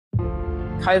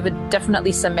COVID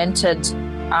definitely cemented,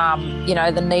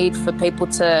 the need for people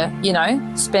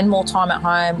to, spend more time at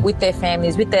home with their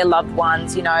families, with their loved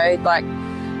ones,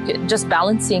 just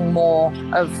balancing more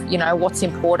of, what's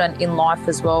important in life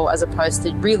as well, as opposed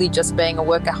to really just being a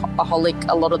workaholic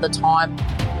a lot of the time.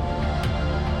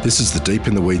 This is the Deep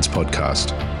in the Weeds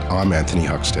podcast. I'm Anthony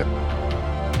Huckstep.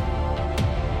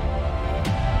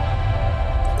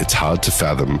 It's hard to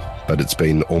fathom, but it's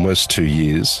been almost 2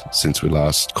 years since we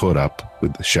last caught up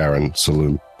with Sharon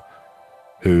Saloom,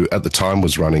 who at the time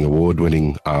was running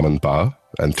award-winning Almond Bar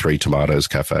and Three Tomatoes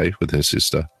Cafe with her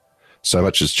sister. So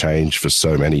much has changed for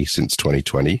so many since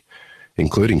 2020,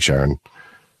 including Sharon.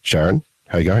 Sharon,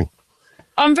 how are you going?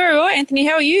 I'm very well, Anthony.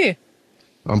 How are you?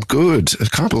 I'm good. I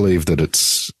can't believe that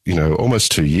it's,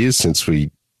 almost 2 years since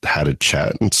we had a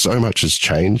chat, and so much has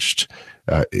changed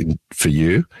for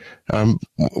you.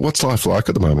 What's life like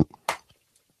at the moment?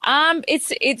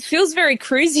 It feels very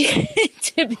cruisy,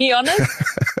 to be honest.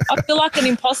 I feel like an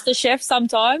imposter chef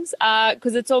sometimes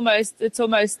because it's almost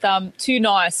too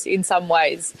nice in some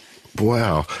ways.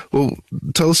 Wow. Well,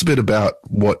 tell us a bit about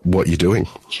what you're doing.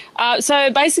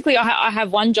 So basically I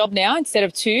have one job now instead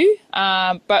of two,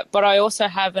 but I also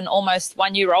have an almost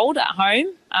 1-year-old at home.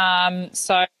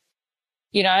 So,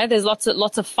 there's lots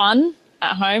of fun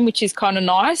at home, which is kind of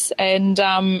nice. And,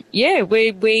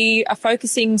 we are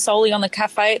focusing solely on the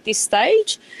cafe at this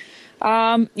stage.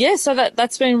 So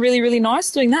that's been really, really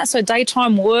nice doing that. So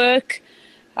daytime work,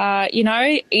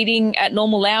 eating at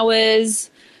normal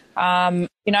hours, coming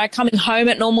home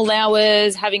at normal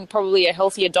hours, having probably a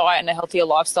healthier diet and a healthier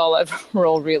lifestyle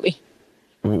overall, really.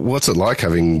 What's it like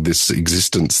having this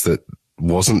existence that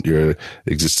wasn't your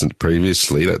existence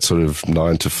previously, that sort of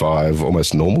 9 to 5,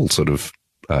 almost normal sort of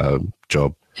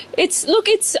job?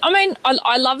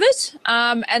 I love it.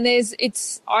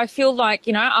 I feel like,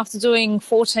 after doing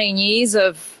 14 years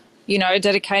of,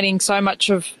 dedicating so much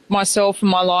of myself and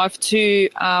my life to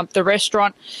the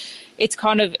restaurant, it's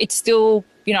still,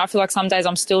 I feel like some days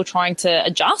I'm still trying to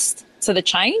adjust to the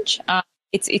change.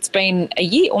 It's been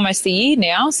almost a year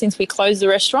now since we closed the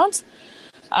restaurant.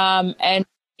 And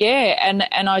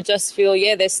I just feel,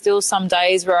 there's still some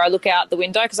days where I look out the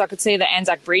window because I could see the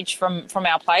Anzac Bridge from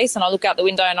our place, and I look out the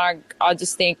window and I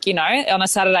just think, on a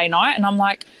Saturday night, and I'm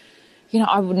like,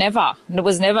 I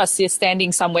was never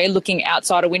standing somewhere looking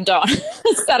outside a window on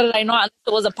a Saturday night unless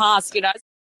it was a pass,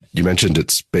 You mentioned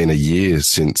it's been a year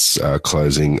since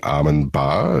closing Almond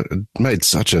Bar. It made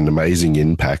such an amazing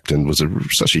impact and was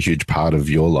such a huge part of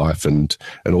your life and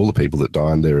all the people that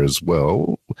dined there as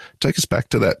well. Take us back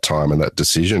to that time and that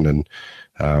decision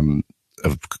and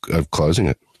of closing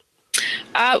it.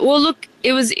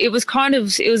 It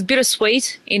was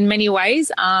bittersweet in many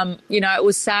ways. It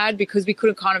was sad because we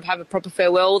couldn't kind of have a proper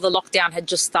farewell. The lockdown had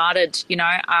just started,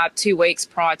 2 weeks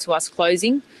prior to us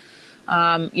closing.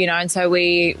 And so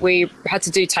we had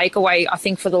to do takeaway, I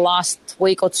think, for the last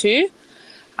week or two.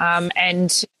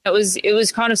 And it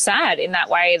was kind of sad in that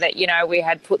way that, we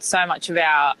had put so much of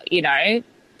our,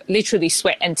 literally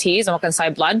sweat and tears. I'm not going to say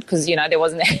blood because, there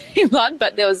wasn't any blood,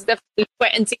 but there was definitely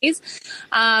sweat and tears,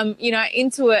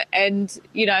 into it. And,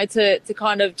 to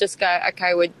kind of just go,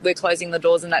 okay, we're closing the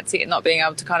doors and that's it. Not being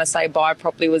able to kind of say bye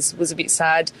properly was a bit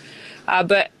sad.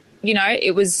 But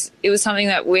it was something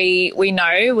that we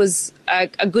know was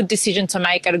a good decision to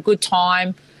make at a good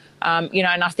time,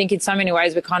 and I think in so many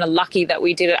ways we're kind of lucky that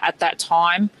we did it at that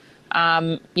time,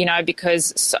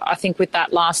 because I think with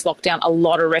that last lockdown, a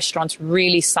lot of restaurants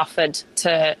really suffered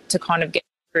to kind of get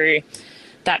through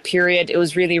that period. It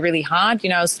was really, really hard. It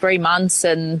was 3 months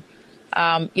and,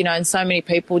 and so many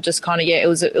people just kind of, it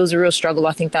was a real struggle,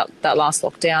 I think, that last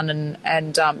lockdown.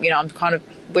 And I'm kind of,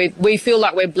 we feel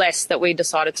like we're blessed that we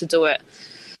decided to do it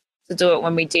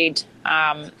when we did,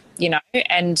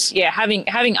 and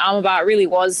having Almond Bar really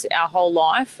was our whole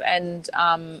life. And,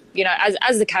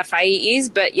 as the cafe is,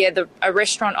 but a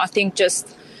restaurant, I think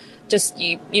just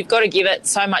you've got to give it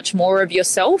so much more of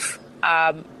yourself,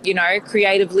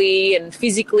 creatively and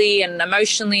physically and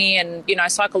emotionally and,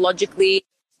 psychologically.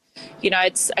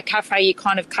 It's a cafe, you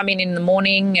kind of come in the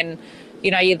morning and,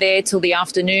 you're there till the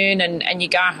afternoon and you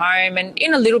go home, and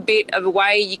in a little bit of a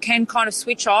way you can kind of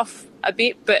switch off a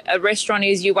bit, but a restaurant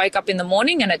is you wake up in the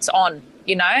morning and it's on,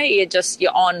 you're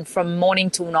on from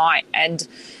morning till night, and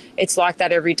it's like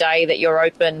that every day that you're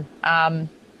open,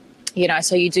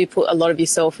 so you do put a lot of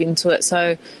yourself into it.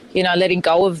 So, letting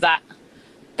go of that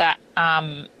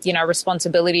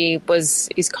responsibility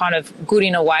is kind of good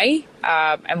in a way,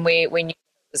 and we knew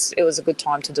it was a good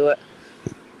time to do it.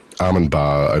 Almond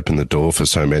Bar opened the door for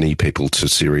so many people to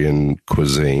Syrian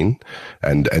cuisine,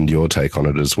 and your take on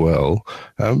it as well.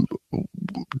 Do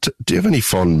you have any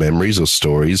fond memories or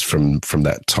stories from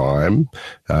that time,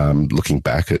 looking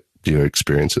back at your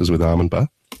experiences with Almond Bar?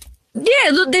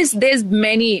 Yeah, look, there's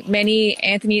many,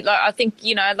 Anthony. Like, I think,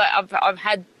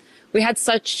 we had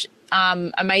such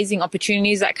amazing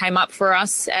opportunities that came up for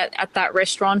us at that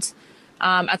restaurant.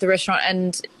 At the restaurant,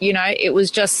 and it was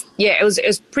just it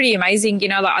was pretty amazing.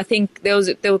 I think there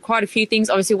were quite a few things.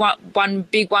 Obviously, one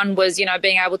big one was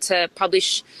being able to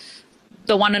publish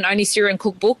the one and only Syrian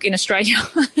cookbook in Australia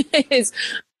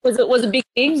was a big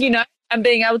thing. And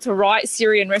being able to write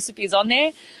Syrian recipes on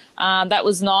there, that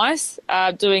was nice.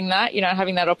 Doing that,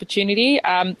 having that opportunity.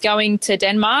 Going to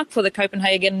Denmark for the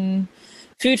Copenhagen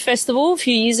Food Festival a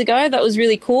few years ago, that was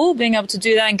really cool. Being able to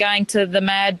do that and going to the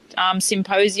MAD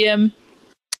Symposium.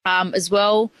 As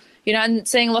well, and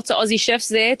seeing lots of Aussie chefs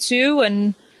there too,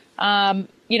 and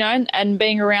and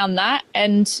being around that,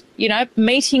 and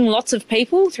meeting lots of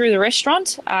people through the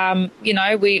restaurant.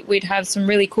 We'd have some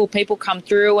really cool people come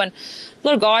through, and a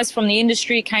lot of guys from the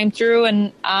industry came through,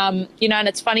 and and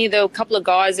it's funny, there were a couple of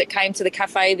guys that came to the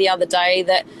cafe the other day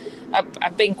that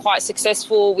have been quite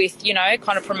successful with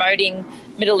kind of promoting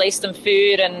Middle Eastern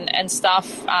food and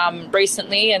stuff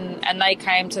recently, and they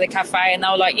came to the cafe and they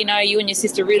were like, you and your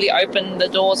sister really opened the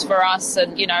doors for us,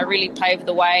 and really paved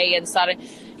the way and started,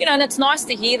 and it's nice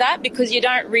to hear that, because you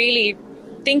don't really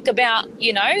think about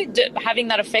having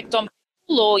that effect on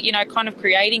people, or kind of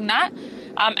creating that,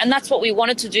 and that's what we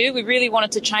wanted to do. We really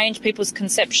wanted to change people's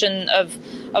conception of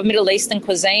Middle Eastern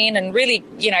cuisine, and really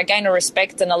gain a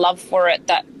respect and a love for it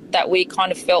that we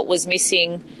kind of felt was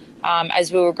missing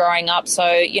as we were growing up. So,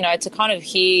 to kind of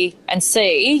hear and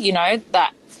see,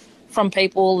 that from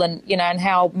people, and, and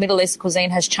how Middle Eastern cuisine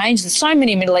has changed. There's so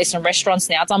many Middle Eastern restaurants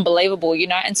now. It's unbelievable,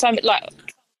 and so,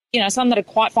 some that are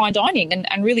quite fine dining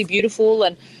and really beautiful.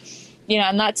 And,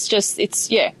 and that's just,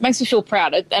 makes me feel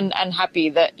proud and happy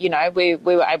that, we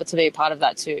were able to be a part of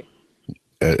that too.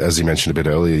 As you mentioned a bit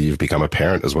earlier, you've become a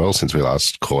parent as well since we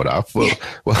last caught up. Well,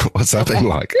 what's that been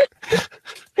like?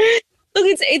 Look,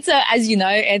 it's as you know,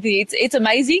 Anthony, it's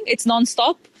amazing. It's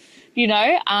nonstop,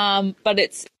 but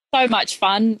it's so much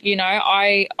fun.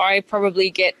 I probably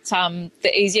get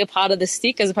the easier part of the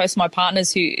stick, as opposed to my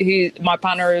partners who my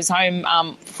partner is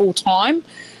home full time.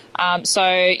 So,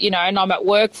 and I'm at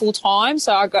work full time.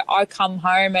 So I come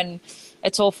home and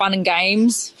it's all fun and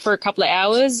games for a couple of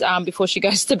hours before she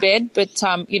goes to bed. But,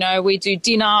 we do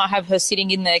dinner. I have her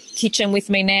sitting in the kitchen with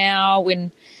me now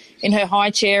in her high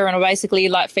chair, and I basically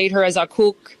feed her as I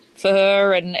cook for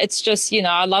her. And it's just,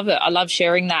 I love it. I love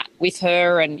sharing that with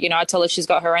her. And, I tell her she's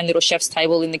got her own little chef's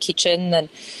table in the kitchen, and,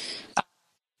 so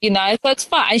it's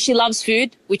fun. And she loves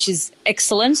food, which is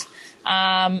excellent.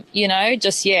 So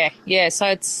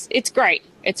it's great.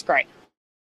 It's great.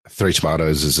 Three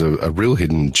Tomatoes is a real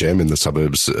hidden gem in the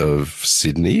suburbs of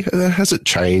Sydney. Has it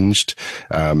changed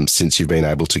since you've been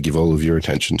able to give all of your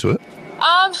attention to it?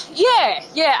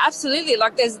 Yeah, absolutely.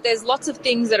 There's lots of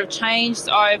things that have changed.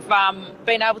 I've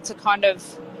been able to kind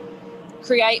of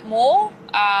create more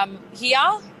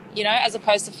here, as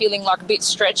opposed to feeling like a bit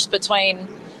stretched between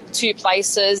two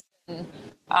places. And,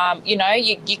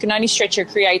 you can only stretch your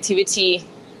creativity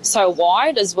so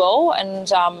wide as well.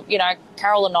 And,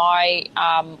 Carol and I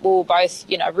will both,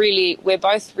 we're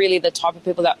both really the type of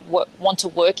people that want to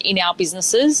work in our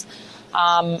businesses,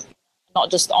 not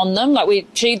just on them.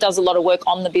 She does a lot of work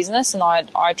on the business, and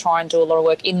I try and do a lot of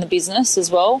work in the business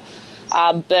as well.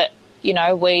 But,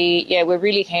 we're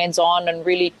really hands-on and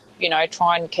really,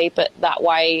 try and keep it that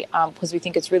way, because we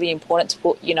think it's really important to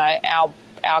put,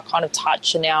 our kind of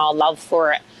touch and our love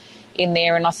for it in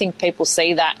there. And I think people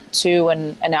see that too,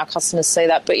 and our customers see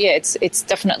that. But yeah, it's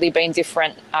definitely been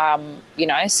different,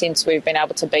 since we've been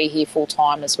able to be here full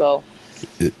time as well.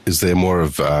 Is there more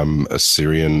of a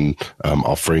Syrian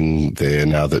offering there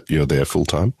now that you're there full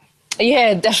time?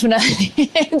 Yeah, definitely.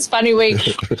 It's funny. We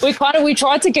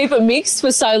tried to keep it mixed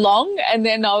for so long, and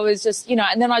then I was just,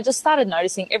 and then I just started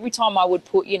noticing every time I would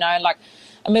put, like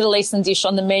a Middle Eastern dish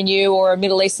on the menu, or a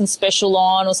Middle Eastern special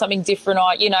on, or something different,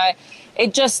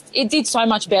 it did so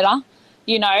much better,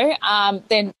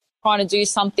 than trying to do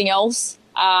something else.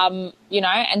 And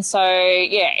so,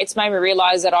 it's made me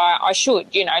realise that I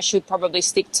should probably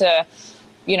stick to,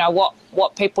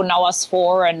 what people know us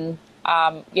for, and,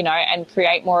 and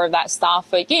create more of that stuff.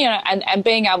 But, and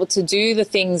being able to do the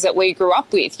things that we grew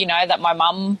up with, that my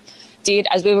mum did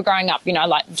as we were growing up,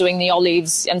 like doing the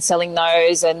olives and selling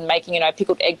those, and making,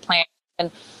 pickled eggplant and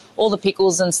all the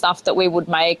pickles and stuff that we would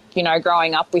make, you know,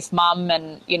 growing up with mum,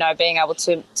 and, you know, being able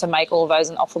to make all of those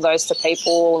and offer those to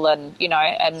people, and, you know,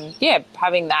 and yeah,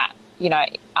 having that, you know,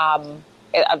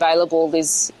 available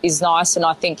is nice. And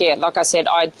I think, yeah, like I said,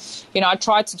 I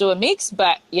tried to do a mix,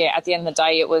 but yeah, at the end of the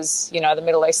day, it was, you know, the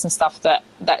Middle Eastern stuff that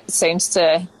seems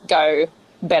to go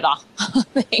better, I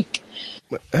think.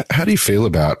 How do you feel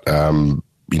about,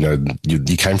 you know,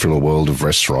 you came from a world of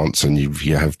restaurants, and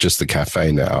you have just the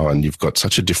cafe now, and you've got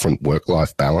such a different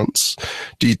work-life balance.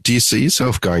 Do you see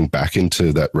yourself going back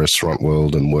into that restaurant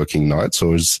world and working nights,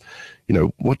 or is, you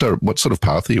know, what sort of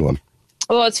path are you on?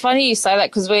 Well, it's funny you say that,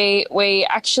 because we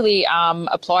actually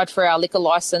applied for our liquor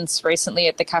license recently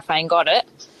at the cafe and got it.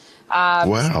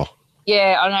 Wow.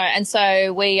 Yeah, I know. And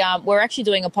so we're actually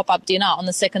doing a pop-up dinner on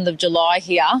the 2nd of July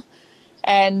here,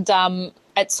 and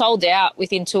it sold out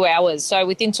within 2 hours. So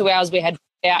within 2 hours, we had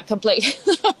out completely.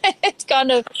 It's kind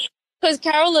of, because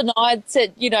Carol and I had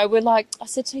said, you know, I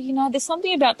said to her, you know, there's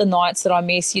something about the nights that I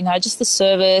miss, you know, just the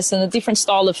service and the different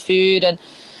style of food, and,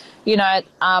 you know,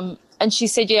 and she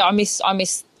said, yeah, I miss,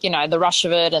 you know, the rush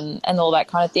of it and all that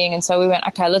kind of thing. And so we went,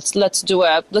 okay, let's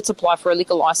apply for a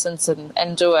liquor license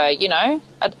and do a, you know,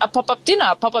 a pop-up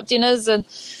dinners. And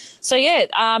so,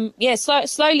 yeah,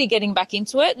 slowly getting back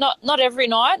into it. Not every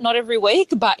night, not every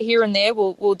week, but here and there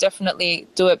we'll definitely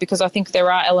do it, because I think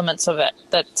there are elements of it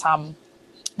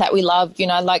that we love, you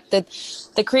know, like the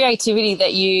creativity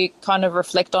that you kind of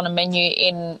reflect on a menu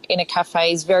in a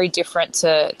cafe is very different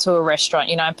to a restaurant,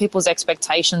 you know, and people's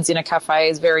expectations in a cafe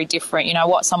is very different. You know,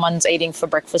 what someone's eating for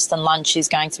breakfast and lunch is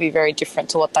going to be very different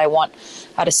to what they want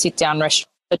at a sit-down restaurant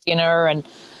for dinner. And,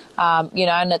 you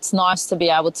know, and it's nice to be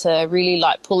able to really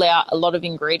like pull out a lot of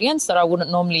ingredients that I wouldn't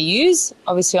normally use,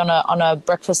 obviously on a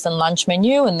breakfast and lunch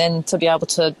menu, and then to be able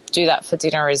to do that for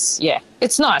dinner is, yeah,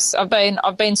 it's nice. I've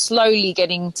been slowly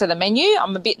getting to the menu.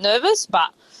 I'm a bit nervous, but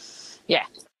yeah.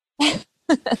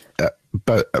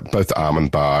 Both Almond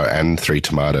Bar and Three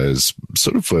Tomatoes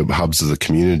sort of were hubs of the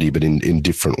community, but in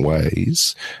different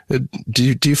ways.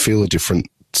 Do you feel a difference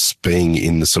being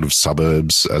in the sort of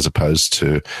suburbs as opposed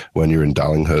to when you're in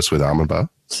Darlinghurst with Almond Bar?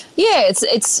 Yeah,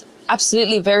 it's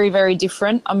absolutely very, very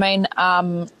different. I mean,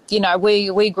 you know,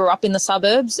 we grew up in the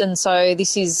suburbs, and so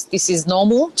this is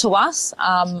normal to us.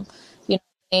 You know,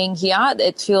 being here,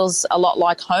 it feels a lot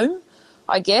like home,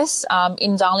 I guess.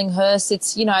 In Darlinghurst,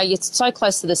 it's, you know, it's so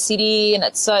close to the city, and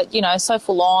it's so, you know, so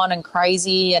full on and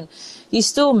crazy, and you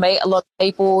still meet a lot of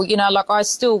people. You know, like I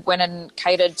still went and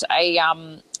catered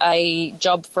a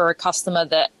job for a customer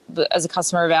as a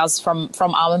customer of ours from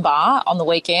Almond Bar on the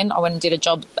weekend. I went and did a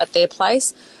job at their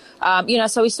place. You know,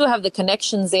 so we still have the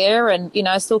connections there, and, you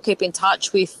know, still keep in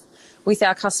touch with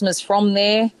our customers from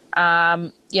there.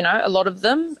 You know, a lot of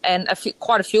them, and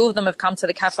quite a few of them have come to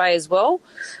the cafe as well.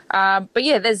 But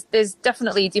yeah, there's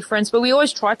definitely a difference. But we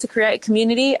always try to create a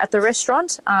community at the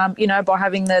restaurant, you know, by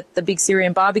having the big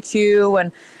Syrian barbecue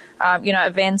and, you know,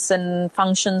 events and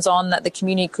functions on that the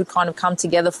community could kind of come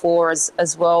together for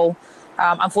as well.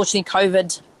 Unfortunately,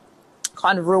 COVID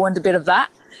kind of ruined a bit of that.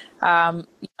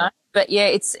 You know, but yeah,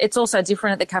 it's also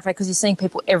different at the cafe because you're seeing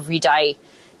people every day.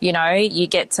 You know, you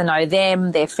get to know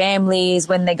them, their families,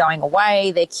 when they're going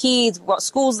away, their kids, what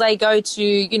schools they go to,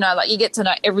 you know, like you get to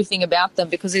know everything about them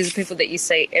because these are people that you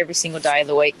see every single day of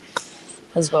the week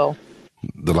as well.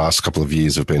 The last couple of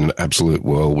years have been an absolute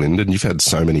whirlwind, and you've had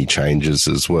so many changes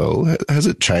as well. Has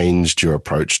it changed your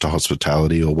approach to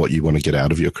hospitality or what you want to get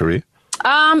out of your career?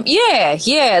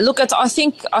 Yeah. Look, I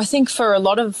think for a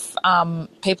lot of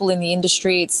people in the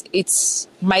industry, it's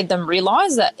made them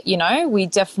realise that, you know, we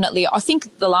definitely. I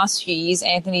think the last few years,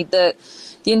 Anthony, the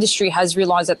industry has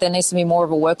realised that there needs to be more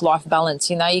of a work-life balance.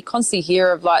 You know, you constantly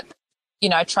hear of like, you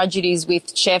know, tragedies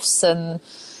with chefs and,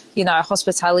 you know,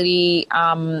 hospitality,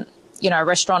 you know,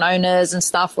 restaurant owners and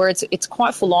stuff where it's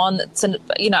quite full on. It's a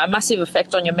massive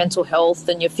effect on your mental health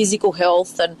and your physical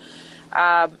health, and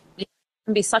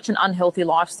can be such an unhealthy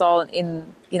lifestyle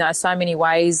in, you know, so many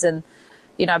ways. And,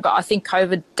 you know, but I think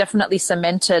COVID definitely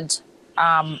cemented,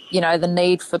 you know, the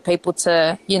need for people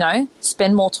to, you know,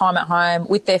 spend more time at home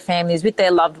with their families, with their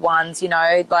loved ones, you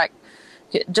know, like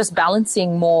just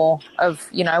balancing more of,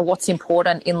 you know, what's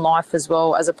important in life as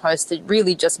well, as opposed to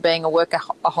really just being a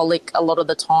workaholic a lot of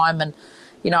the time. And,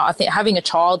 you know, I think having a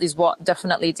child is what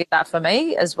definitely did that for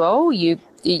me as well. You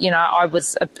know, I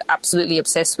was absolutely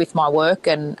obsessed with my work,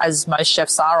 and as most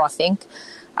chefs are, I think.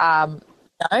 You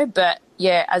know, but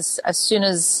yeah, as soon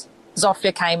as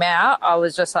Zofia came out, I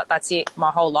was just like, that's it. My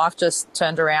whole life just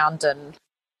turned around, and,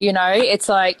 you know, it's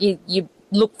like you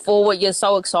look forward, you're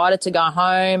so excited to go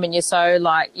home, and you're so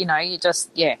like, you know, it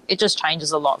just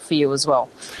changes a lot for you as well.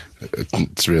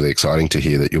 It's really exciting to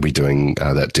hear that you'll be doing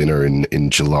that dinner in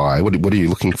July. What are you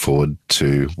looking forward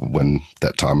to when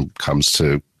that time comes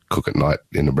to cook at night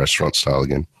in a restaurant style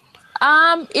again?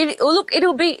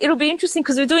 It'll be interesting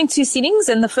because we're doing 2 sittings,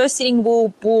 and the first sitting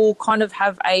will kind of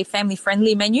have a family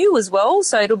friendly menu as well.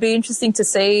 So it'll be interesting to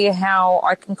see how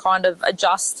I can kind of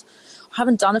adjust. I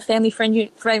haven't done a family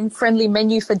friendly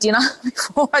menu for dinner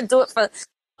before. I do it for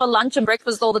lunch and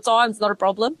breakfast all the time. It's not a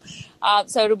problem.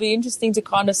 So it'll be interesting to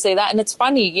kind of see that. And it's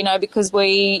funny, because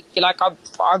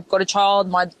I've got a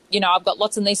child, I've got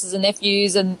lots of nieces and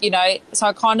nephews, and, so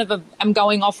I kind of am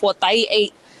going off what they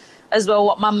eat as well,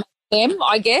 what mum them,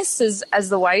 I guess, as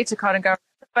the way to kind of go.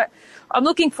 But I'm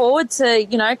looking forward to,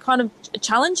 kind of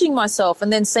challenging myself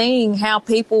and then seeing how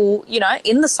people,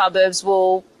 in the suburbs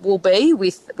will be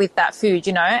with that food,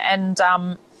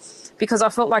 and because I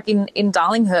felt like in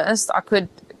Darlinghurst I could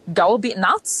go a bit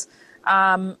nuts,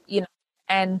 and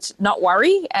not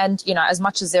worry. And, as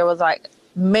much as there was like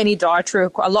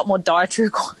a lot more dietary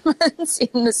requirements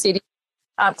in the city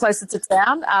closer to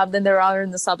town than there are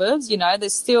in the suburbs,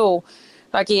 there's still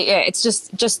it's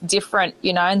just different,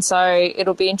 and so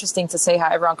it'll be interesting to see how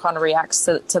everyone kind of reacts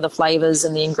to the flavours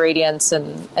and the ingredients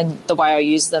and the way I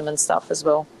use them and stuff as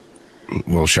well.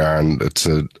 Well, Sharon, it's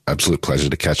an absolute pleasure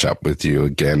to catch up with you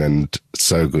again, and it's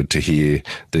so good to hear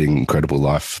the incredible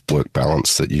life-work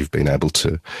balance that you've been able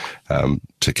to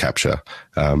capture.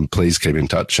 Please keep in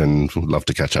touch, and we'd love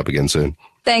to catch up again soon.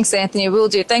 Thanks, Anthony. Will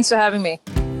do. Thanks for having me.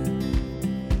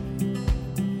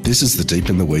 This is the Deep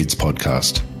in the Weeds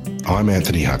podcast. I'm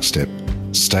Anthony Huckstep.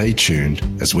 Stay tuned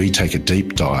as we take a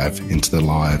deep dive into the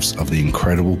lives of the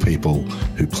incredible people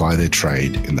who ply their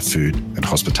trade in the food and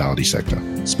hospitality sector.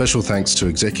 Special thanks to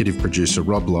executive producer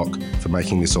Rob Locke for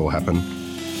making this all happen.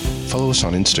 Follow us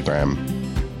on Instagram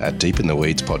at Deep in the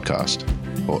Weeds Podcast,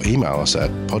 or email us at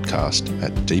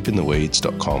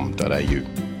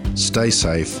podcast@deepintheweeds.com.au. Stay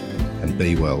safe and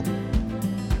be well.